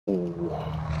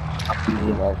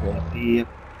Yep.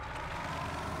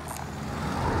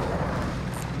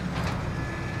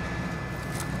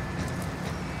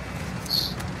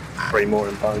 3 more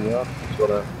in boneyard.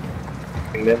 Sort of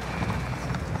thing then.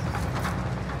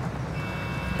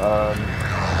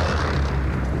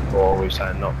 Or are we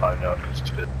saying not boneyard because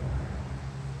it's good?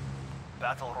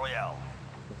 Battle Royale.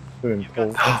 Doing You've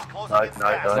got cool. things close No, against no,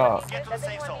 gas. no. Get to the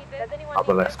safe zone. Up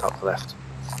the left, up the left.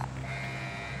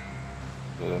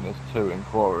 Yeah, then there's 2 in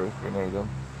quarry if we need them.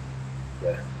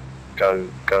 Yeah. Go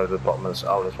to the bottom of the...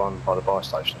 Oh, there's one by the buy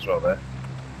station as well there.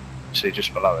 See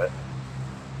just below it.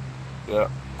 Yeah.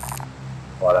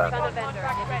 By that. Found a vendor.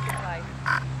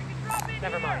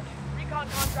 Never mind. Recon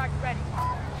contract ready.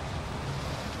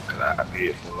 Look at that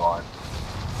beautiful line.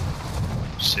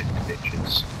 6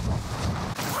 pitches.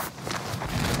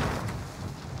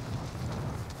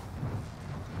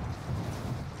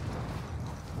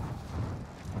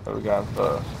 Where are we going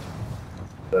first?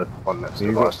 The one next to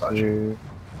the buy station.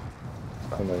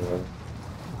 I know you.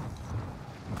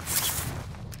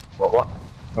 What?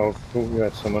 I thought you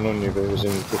had someone on you, but it was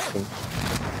in the distance.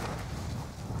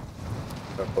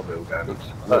 They're probably all going.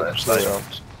 I don't have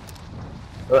stadiums.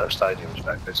 I don't have stadiums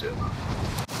back there too.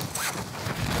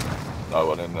 No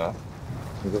one in there.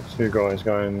 We've got 2 guys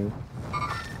going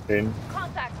in.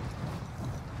 Contact.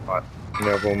 Right. And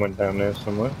the other one went down there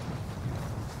somewhere.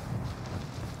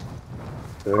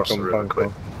 So Cross the river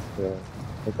quick. Yeah,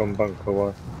 they've gone bunker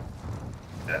way.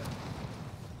 Yeah.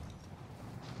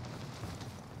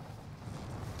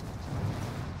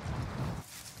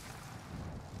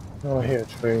 Oh, I hit a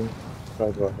tree.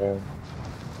 Slide right down.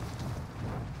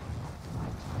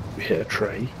 You hit a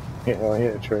tree. Yeah, I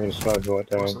hit a tree and slide right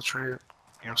down. What's the tree?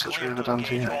 You're What's the tree clear ever to done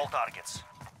to engage you? all targets.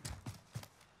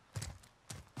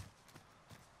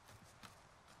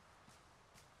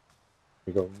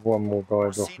 We've got 1 more guy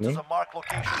Proceed dropping to in. the marked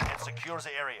location and secure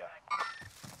the area.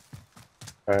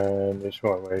 And it's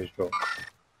right where he's dropped.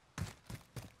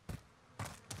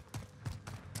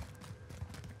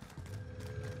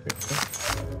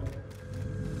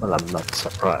 Well, I'm not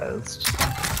surprised.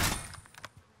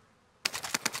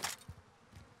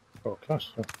 Got a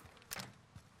cluster.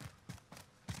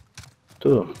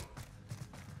 Do them.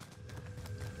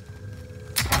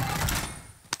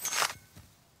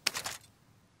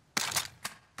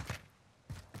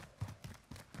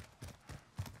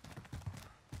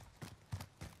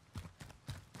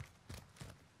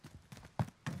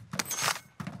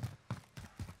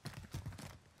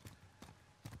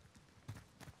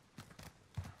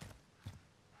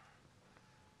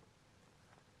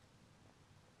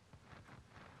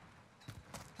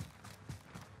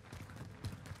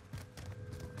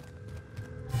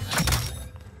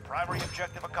 Primary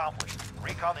objective accomplished.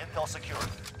 Recon intel secured.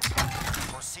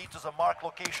 Proceed to the marked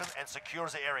location and secure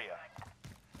the area.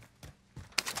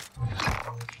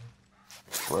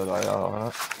 Where they are,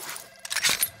 right?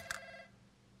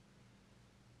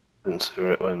 Didn't see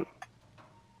where it went.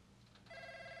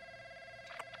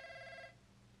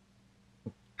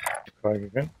 Craig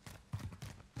again.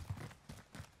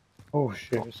 Oh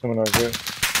shit, there's someone over here.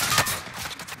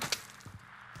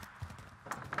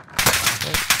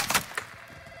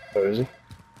 Where is he?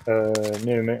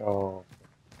 Near me. Oh.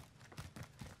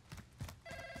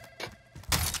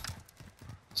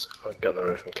 So if I can get the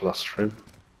roof and cluster him.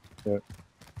 Yeah.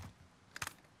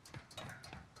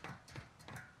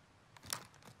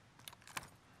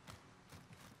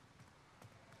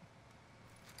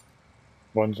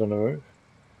 One's on the roof.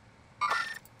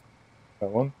 That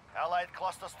one. Allied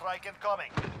cluster strike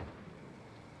incoming.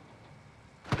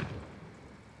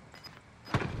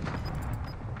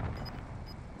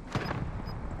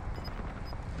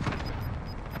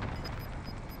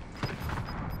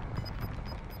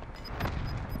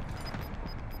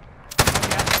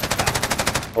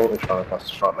 Oh, they're trying to cluster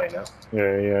strike me now.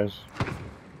 Yeah, he has.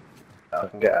 I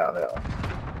can get out of there.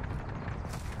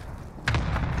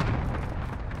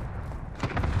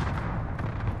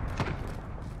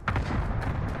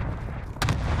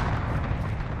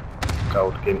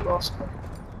 Gold gimp mask.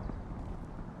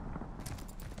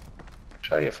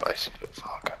 Show your face, you little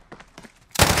fucker.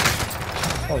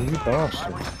 Oh, you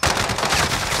bastard.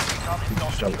 You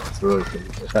just jumped off the roof and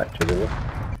it's actually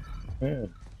Yeah,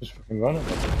 just fucking run it.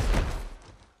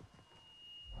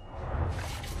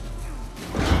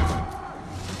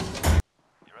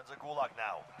 You're in the gulag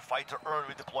now. Fight to earn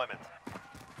redeployment.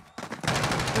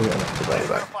 We're gonna have to lay Fair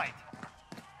back. fight.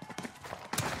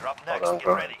 You're up next. on, Get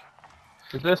bro. ready.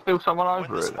 Is there still someone Win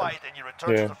over this it then? fight and you return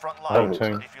Yeah, to the front whole lines.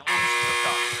 team. But if you lose, you're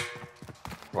done.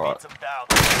 Right. Beat them down.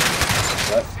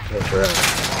 That's right.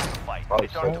 Fight. Oh,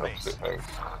 Return to so base. Thanks.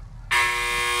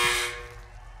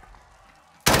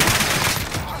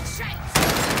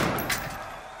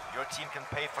 Your team can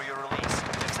pay for your release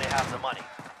if they have the money.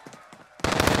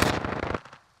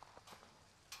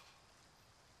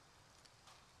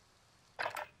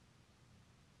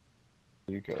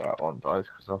 You get that one, Dave,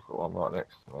 because I've got one right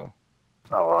next to me.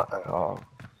 Alright, hang on.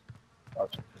 Oh,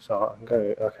 So I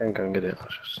can go and get it. I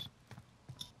just...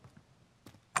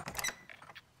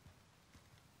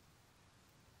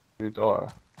 you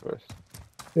die, Chris.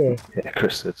 Yeah. Yeah,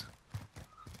 Chris did.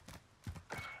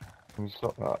 Can you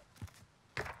stop that?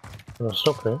 I'll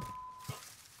stop it.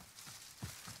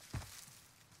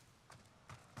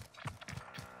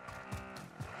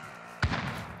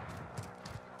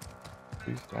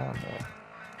 He's down there.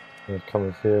 He's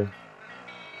coming through.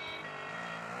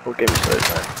 What game is it,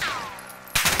 mate?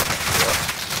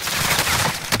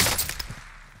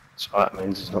 So that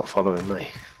means he's not following me.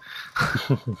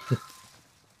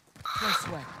 Nice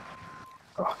one.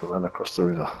 I can run across the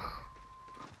river.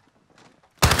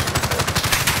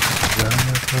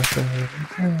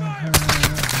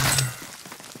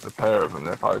 The pair of them,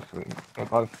 they're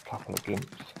both a couple of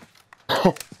gimps.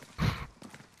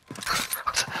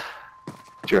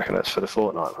 Do you reckon that's for the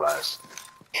Fortnite players?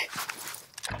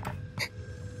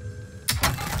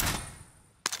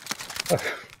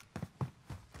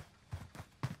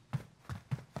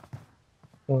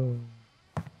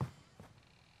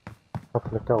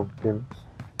 Couple of gold gimps.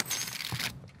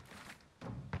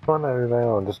 Find out who they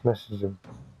are and just message them.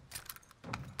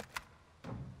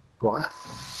 What?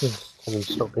 Just tell them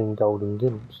to stop being golden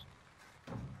gimps.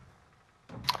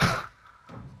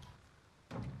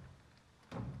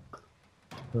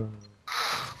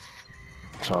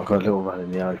 So I've got a little run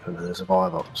in the open and there's a buy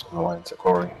box on the way into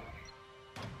quarry.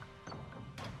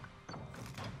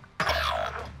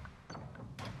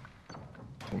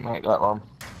 You make that one.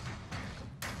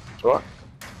 It's alright.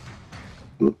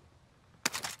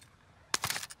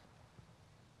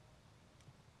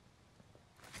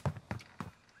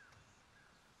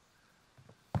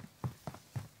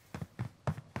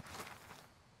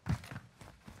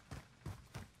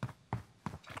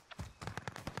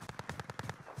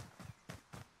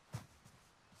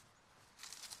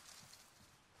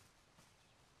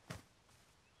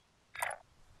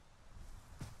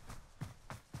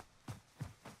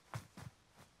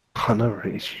 I know where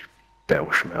it is, you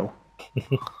Belshmel.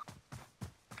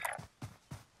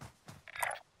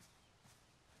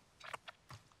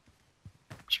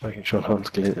 Just making sure no one's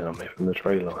glinting on me from the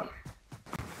tree line.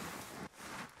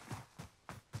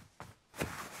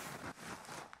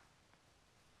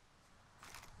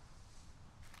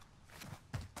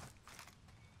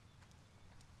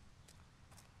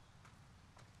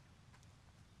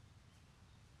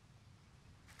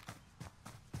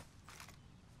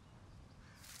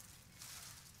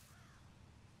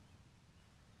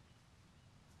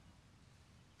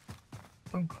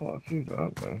 Done quite a few,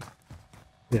 haven't they?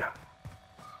 Yeah.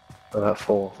 About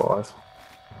 4 or 5.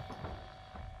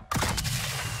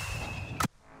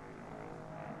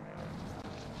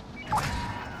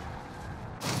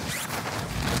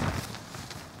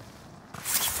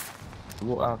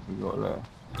 What else have you got there?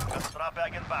 Drop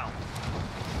bag inbound.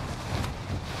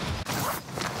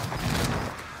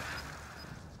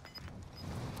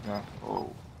 Yeah. Oh.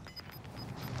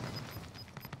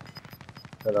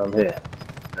 And I'm here.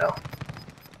 Now.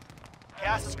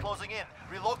 Gas is closing in.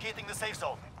 Relocating the safe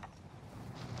zone.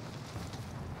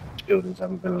 These buildings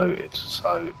haven't been looted,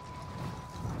 so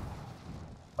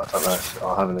I don't know if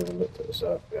I haven't even looked at the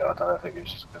server yet. I don't think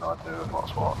it's just a good idea of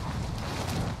what's what.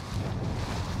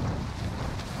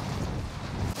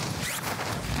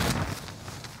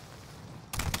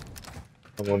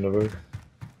 I'm on the roof.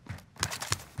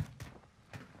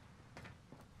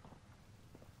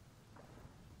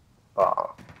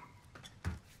 But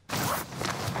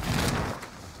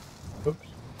Oops.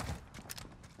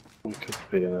 it could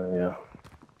be in a, yeah.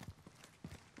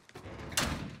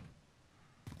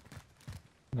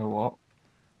 You know what?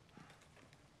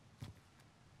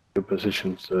 Good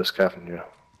position to the scavenger.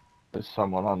 There's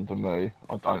someone under me.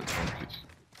 I don't think it's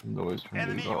noise from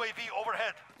Enemy you lot. UAV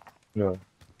overhead. No.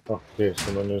 Oh, there's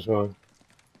someone as well.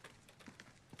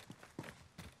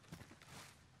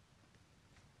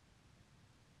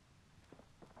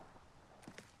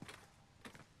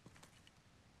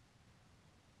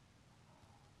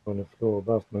 On the floor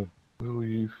above me. Will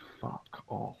you fuck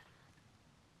off?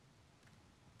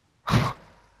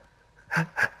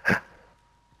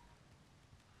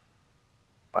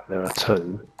 But there are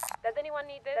 2 Does anyone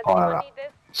need this? higher up,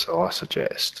 so I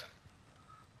suggest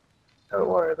don't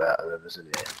worry about whoever's in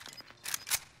here.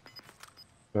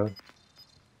 No.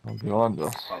 I'm behind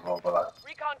us. I'll roll below.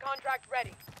 Recon contract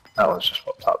ready. That one's just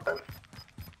popped up then.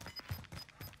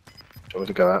 Do you want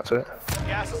me to go out to it?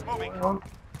 Gas is moving. Hang on.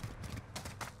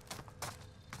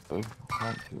 I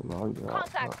can't see the load out.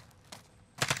 Contact.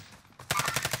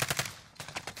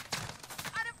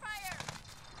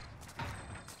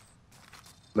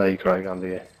 There you, Craig, under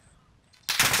you.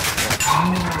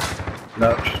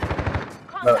 No,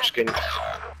 Contact. skin.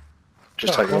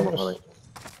 Just take one, honey.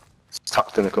 It's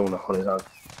tucked in the corner on his own.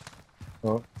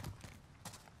 Oh,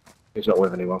 He's not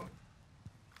with anyone.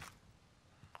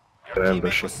 Your They're teammate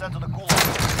ambushing. was sent to the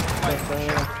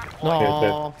gulag.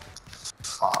 No.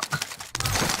 Fuck.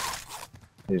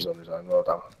 He's on his own, well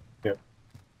done. Yep.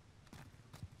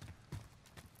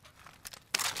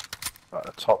 Right,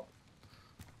 the top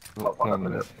one of the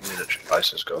military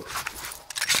base is gone.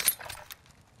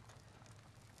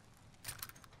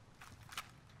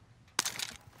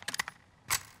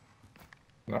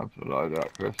 Grab the load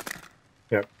out, Chris.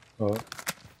 yep. Alright.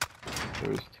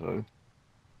 There is two.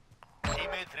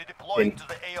 Teammate redeploying to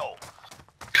the AO.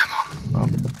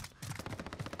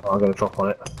 I'm gonna drop on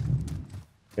it.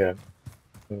 Yeah.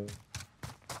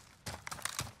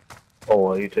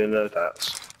 Oh, are you doing no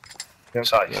doubts? Yep.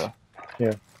 Safe. Yeah.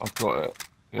 Yeah. I've got it.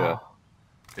 Yeah.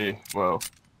 Yeah. Well,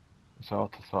 it's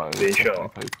hard to say. Being There's so many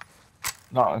shot? people.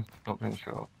 No, not being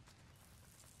shot.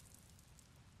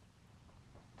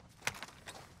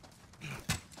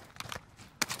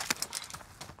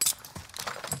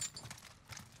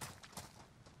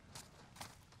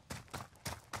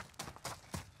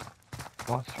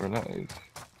 Nice grenades.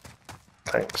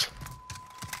 Thanks.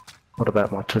 What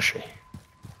about my tushy?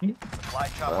 Supply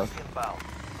chopper inbound.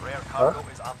 Rare cargo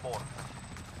is on board.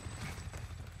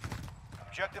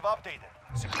 Objective updated.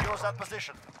 Secures that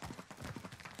position.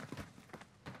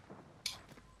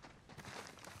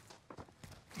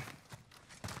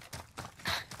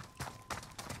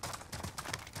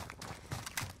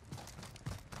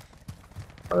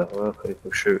 There were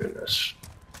people shooting us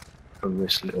from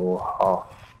this little half.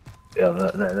 Yeah,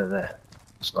 there.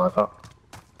 Sniper.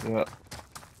 Yeah.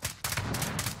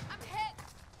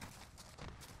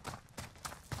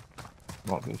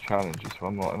 Might be a challenge this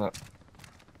one, mightn't it?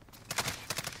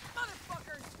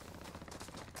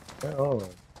 Oh.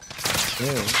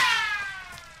 Yeah.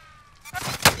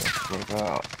 What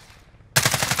about?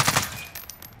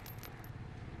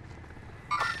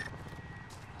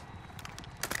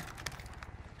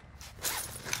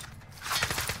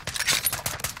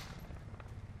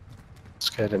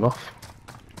 Scared him off.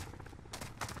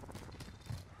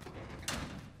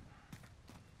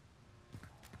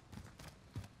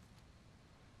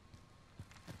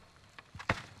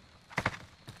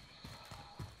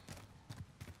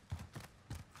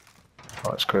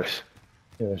 Right, it's Chris.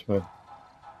 Yes, man.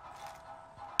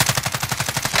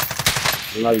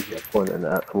 Laser pointing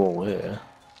at the wall here.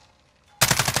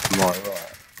 My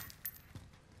right.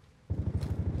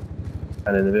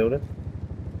 And in the building?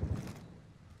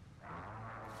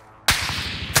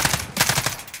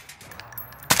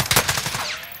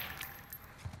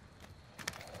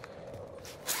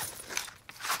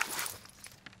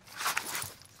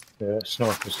 Yeah,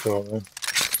 sniper's still on there.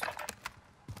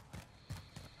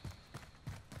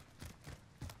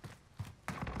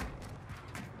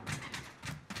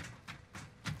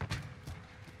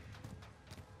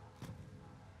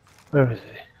 Where is he?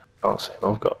 Can't see him.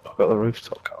 I've got the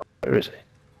rooftop cover. Where is he?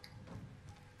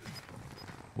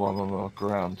 One on the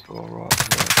ground to our right.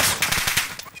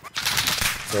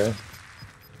 Yeah.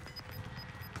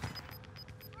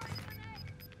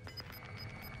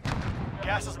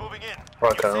 Gas is moving in.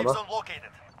 Right, New safe Alma. zone located.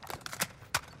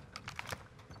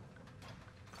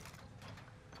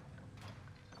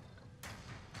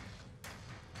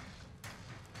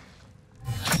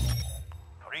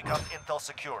 Recon intel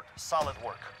secured. Solid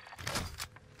work.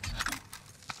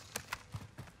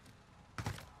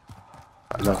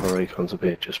 Another recon's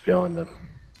appeared just behind them.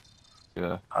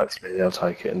 Yeah. Hopefully they'll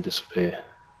take it and disappear.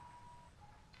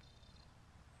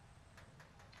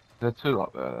 There are two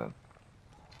up there then.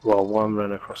 Well, one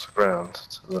ran across the ground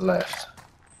to the left,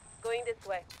 Going this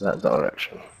way. that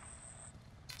direction,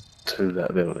 to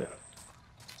that building.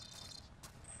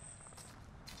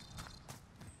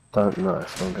 Don't know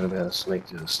if I'm going to be able to sneak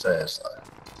to the stairs though.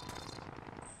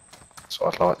 That's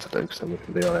what I'd like to do, because then we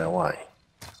can be on our way.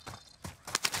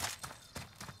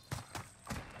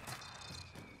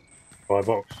 Buy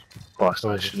box. Buy Oh,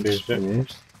 stations just been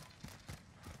used.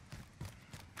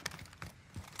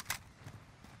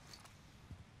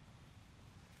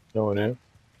 No one here.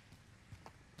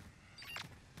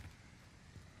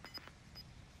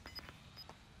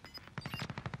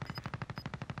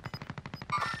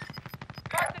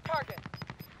 Mark the target.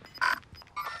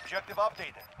 Objective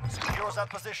updated. Secures that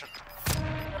position.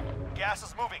 Gas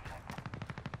is moving.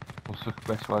 What's the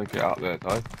best way to get up there,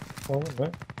 Dave? Oh,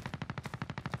 no.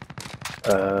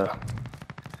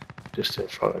 Just in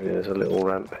front of you, there's a little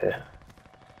ramp here.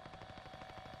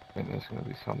 I think there's going to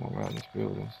be someone around this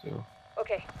building still.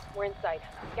 Okay, we're inside.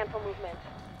 Scan for movement.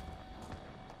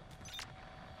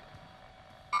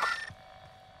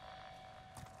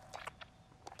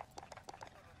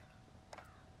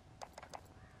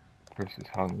 Chris is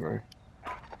hungry.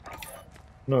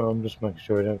 No, I'm just making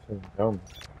sure he don't think I'm coming.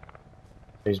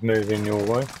 He's moving your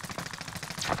way.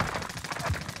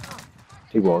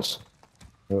 He was.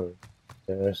 Oh.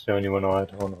 Yeah, that's the only one I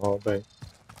had on heartbeat.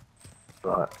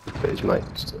 Right, but his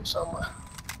mate's still somewhere.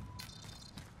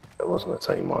 It wasn't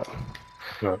a team wipe.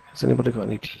 No. Has anybody got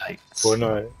any plates? Well,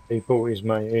 no, he brought his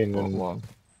mate in Got and one.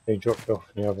 he dropped off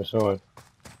on the other side.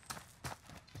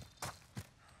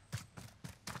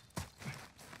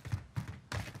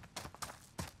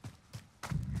 I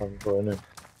haven't got any.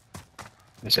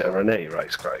 Is it a Renetti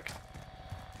race, Craig?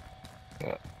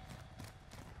 Yeah.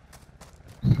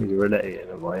 You Renetti in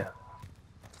a way.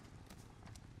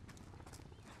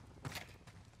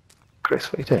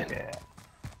 Chris, what are you doing? Yeah.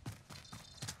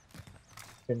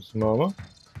 Getting some armour.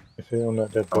 If you're on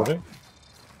that dead body.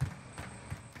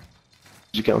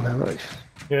 Did you get on that roof?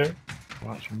 Yeah.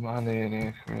 Much money in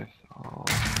here, Chris. Oh.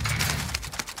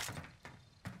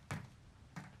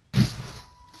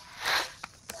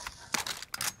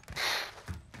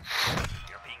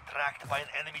 You're being tracked by an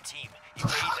enemy team.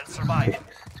 Evade and survive.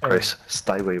 Chris,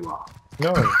 stay where you are.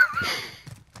 No.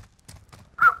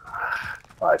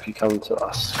 Right, if you come to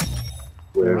us,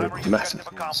 we're Primary massively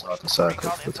objective inside the accomplished.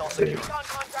 circle. Recon intel Did secured. Recon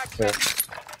contract Yeah.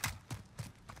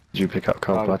 you pick up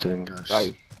cold No. blooded and ghosts?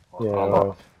 Dave. Yeah.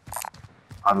 Oh,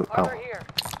 Armor oh, here.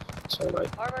 sorry mate,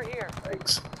 Armor here.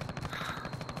 thanks.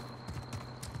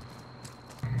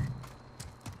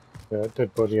 Yeah,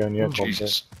 dead body on your head.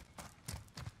 Jesus,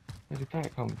 Where did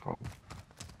that come from?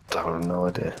 I have no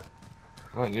idea.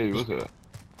 Not you, was it?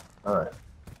 No.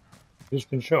 Who's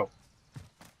been shot?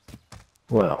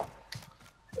 Well,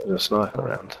 there's a sniper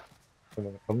around. I'm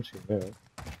gonna come to you now.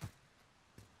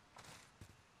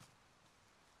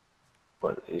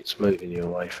 Well, it's moving you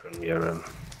away from your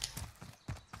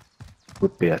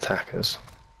would-be attackers.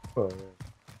 Oh, yeah.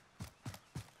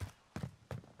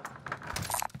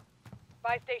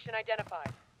 Buy station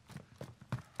identified.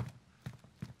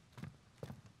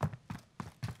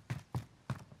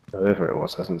 Whoever it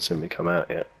was hasn't seen me come out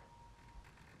yet.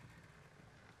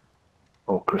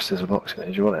 Oh, Chris, there's a box in there.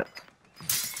 Do you want it?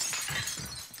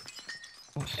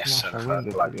 Let's Yes, smash sir, our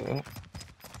window bloke. to get it.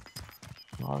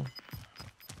 No.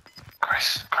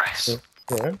 Chris.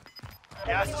 Yeah.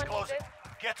 Gas is Anyone need closing. this?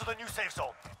 Get to the new safe zone.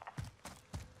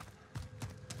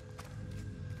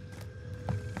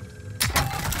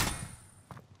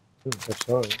 Ooh, that's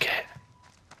silence. Get.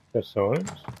 That's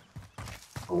silence.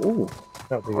 Ooh,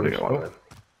 That'd be probably get one of useful. them.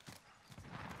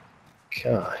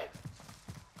 Okay.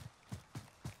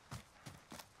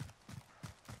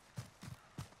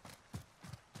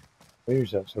 We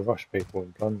use that to rush people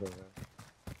and plunder them.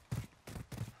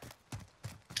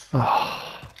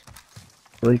 Oh,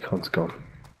 recon's gone.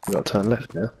 You got to turn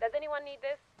left now. Does anyone need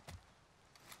this?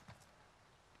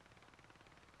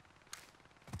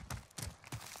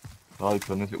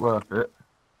 Open, is it worth it?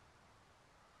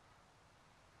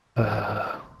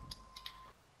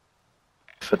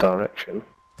 For direction.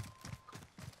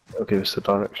 It'll give us the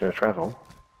direction of travel.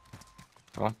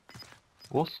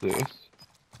 What's this?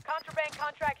 Contraband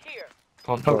contract here.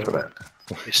 Contraband.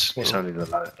 It's only the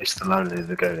lonely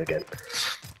lagoon again.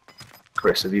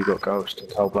 Chris, have you got ghost and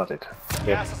cold-blooded?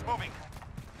 Gas is moving.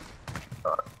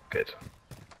 Right, good.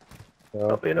 Yeah,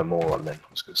 Not being a moron then.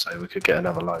 I was going to say we could get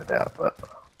another load out, but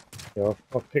yeah,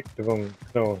 I picked the wrong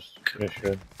class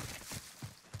initially.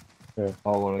 Yeah. I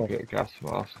want to get a gas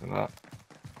mask and that.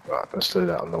 right, let's do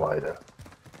that on the way then.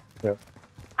 Yep.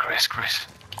 Chris. Come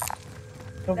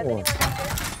Does on. anyone need this?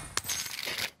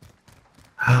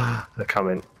 They're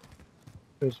coming.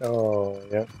 Oh,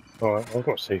 yeah. Alright, I've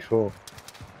got C4.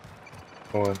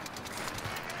 Fine.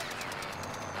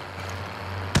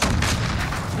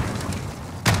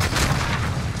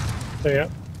 See ya.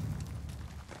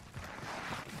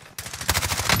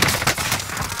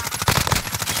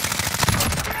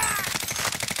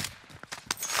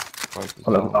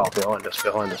 Oh, behind us.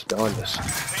 Evaded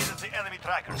the enemy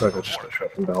trackers. So I just got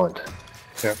shot from behind.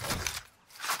 Yeah.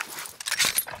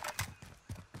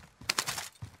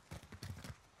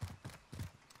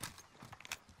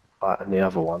 Right, and the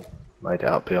other one made it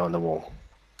up behind the wall.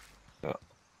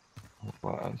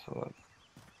 Right hand side.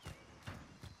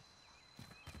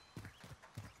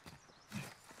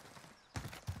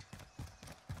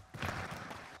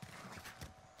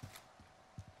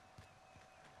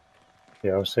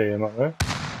 Yeah, I'll see him up there.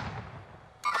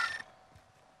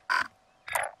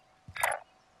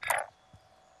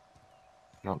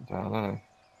 Jump down there.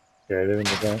 Yeah, they're in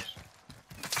the gas.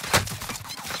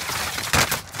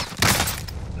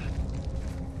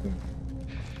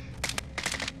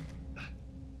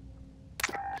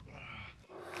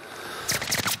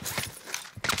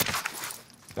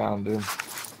 Downed him.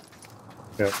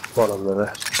 Yeah. One on the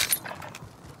left.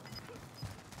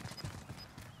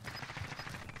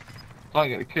 I don't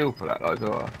get a kill for that though,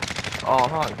 do I? Oh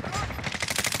no.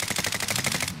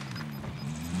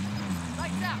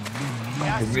 Lights out.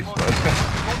 Gas He is missed closing.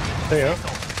 it. There you are.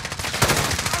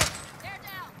 They're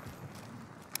down.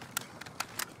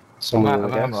 I'm Someone out in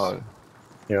of the gas. ammo.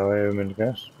 Yeah, I hear him in the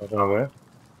gas. I don't know where.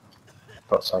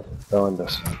 Got some behind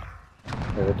us. Yeah,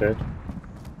 they're dead.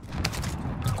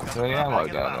 Is there any ammo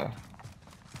down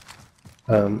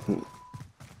there?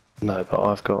 No, but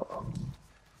I've got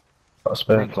a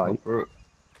spare Thanks, plate.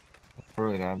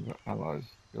 Brilliant ammo's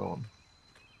gone.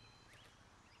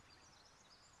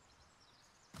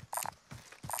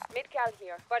 Mid-cal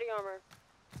here. Body armor.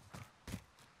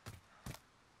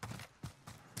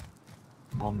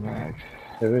 One mag.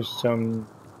 There is some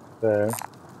there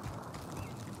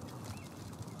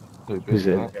Too big Is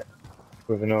for it? that.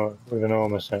 with an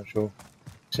armor satchel.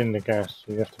 It's in the gas,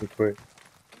 so you have to be quick.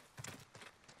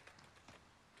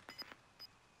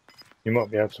 You might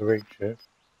be able to reach it.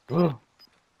 Ugh.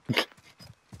 You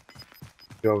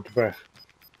hold your breath.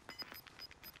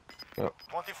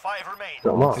 25 remain.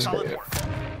 Got a mask, Solid yeah. work.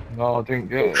 No, I didn't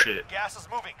get Oh it. shit. Gas is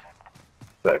moving.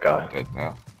 There go. I'm dead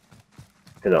now.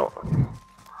 You're not.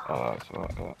 Oh, that's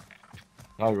alright, yeah.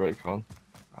 No recon.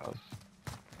 That was...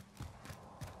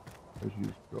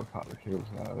 You've got a couple of kills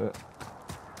out of it.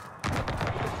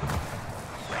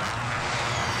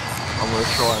 I'm gonna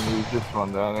try and use this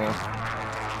one down here.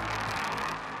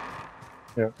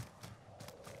 Yeah.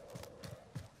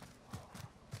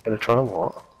 Gonna try and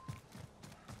what?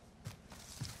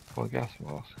 For a gas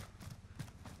mask.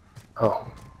 Oh.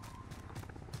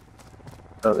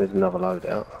 Don't need another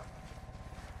loadout.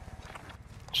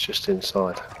 It's just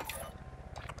inside.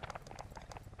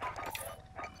 I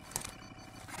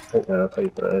think there are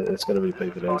people. There's going to be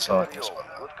people inside this one.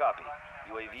 Good copy.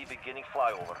 UAV beginning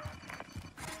flyover.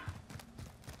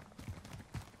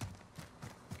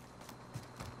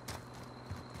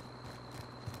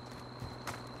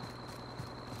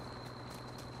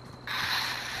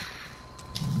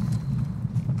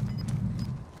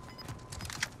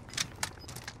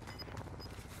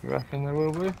 You reckon there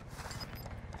will be?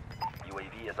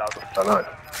 UAV is out of I don't know.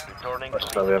 returning I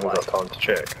just know we haven't got time to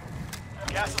check.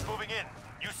 Gas is moving in.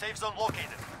 New safe zone located.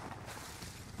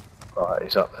 Right,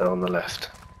 he's up there on the left.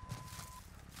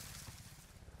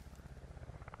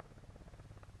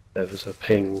 There was a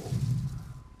ping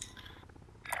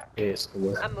here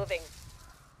somewhere. I'm moving.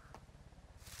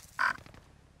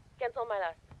 Cancel my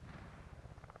last.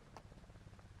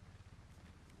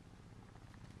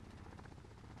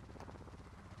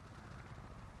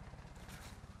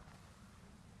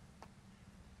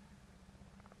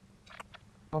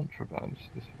 Contraband's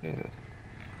disappeared.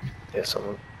 Yeah,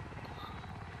 someone.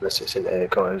 Unless it's in there,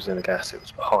 guy who's in the gas, it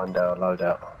was behind our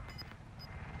loadout.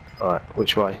 Right,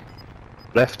 which way?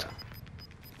 Left?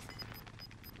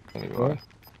 Anyway.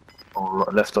 Or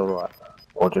right, left or right?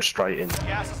 Or just straight in?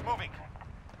 Gas is moving.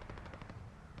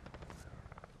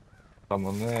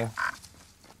 Someone there.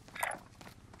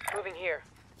 Moving here.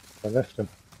 I left him.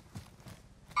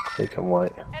 He can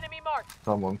wait. Enemy marked.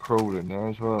 Someone crawled in there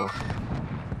as well.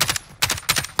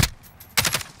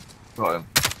 Got him.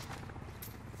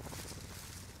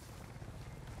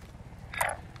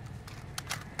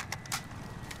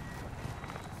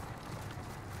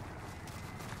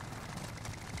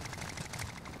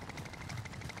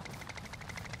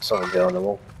 Someone behind the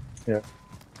wall. Yeah.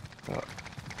 Yeah.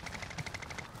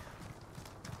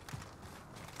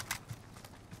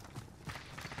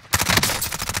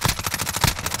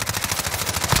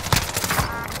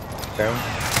 Down.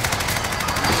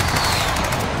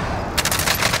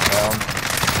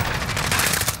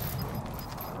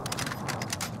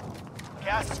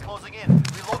 Gas is closing in.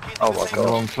 Relocating Oh the my safe God.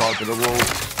 zone. Wrong side of the wall.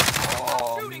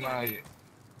 Oh, mate.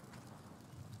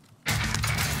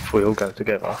 If we all go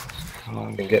together, we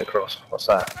can get across. What's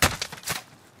that?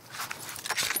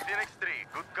 Phoenix 3,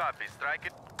 good copy. Strike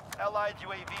it. Allied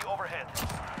UAV overhead.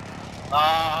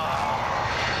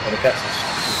 Oh, the gas is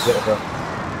a bit of a...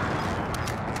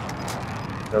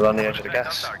 They're on the edge of the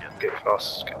gas. Get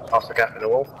past the gap in the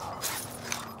wall.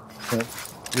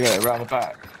 Yeah, around the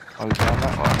back. Oh, he's down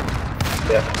that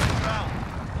way. Yeah.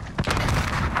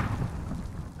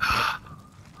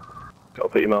 Got to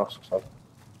put your mask on.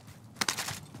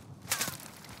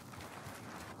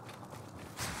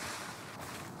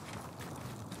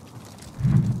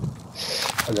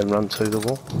 and then run to the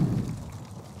wall.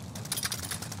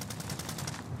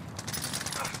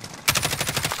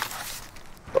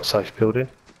 Got a safe building.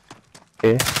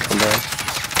 Here, come down.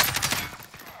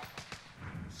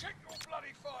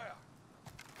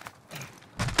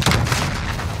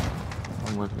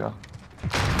 I'm with you.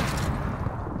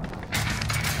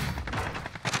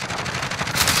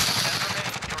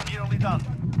 You're nearly done.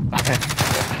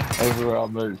 Everywhere I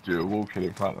moved, you were walking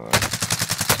in front of me.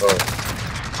 Oh,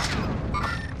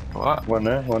 What? One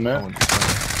there, one there. Someone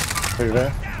just Two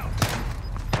there.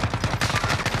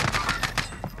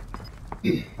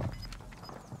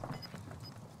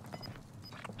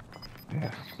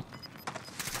 yeah.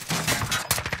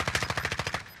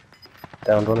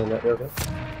 downed one in that building.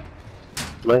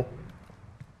 Me?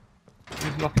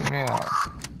 Who's locking me out?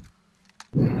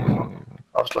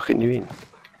 I was locking you in.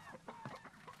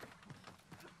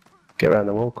 Get around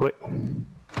the wall quick.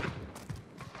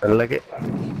 And leg it. No.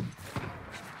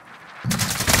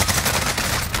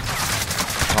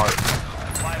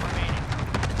 5 remaining.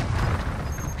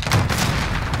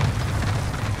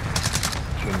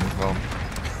 Shouldn't have gone.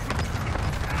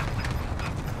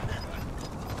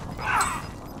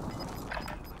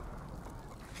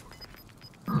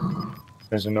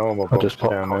 There's an armor I box just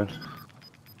popped down there.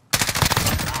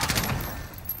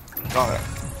 Got it.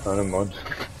 Oh, never mind.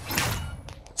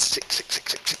 Sick.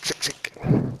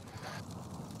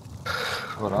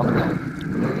 What up?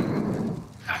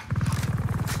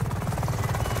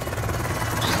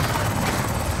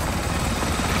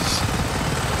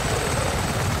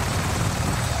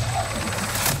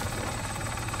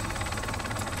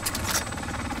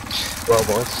 Well,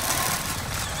 boys.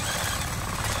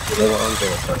 You know what I'm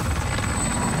doing,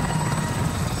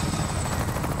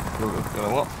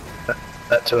 What?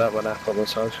 That 2-hour nap on the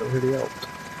social really helped.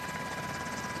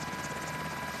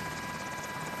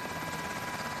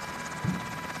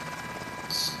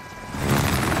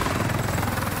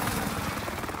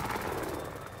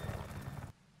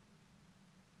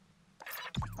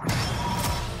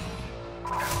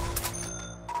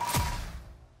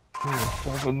 Oh,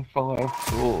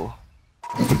 754.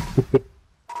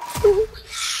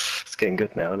 It's getting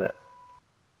good now, isn't it?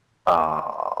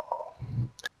 Ah.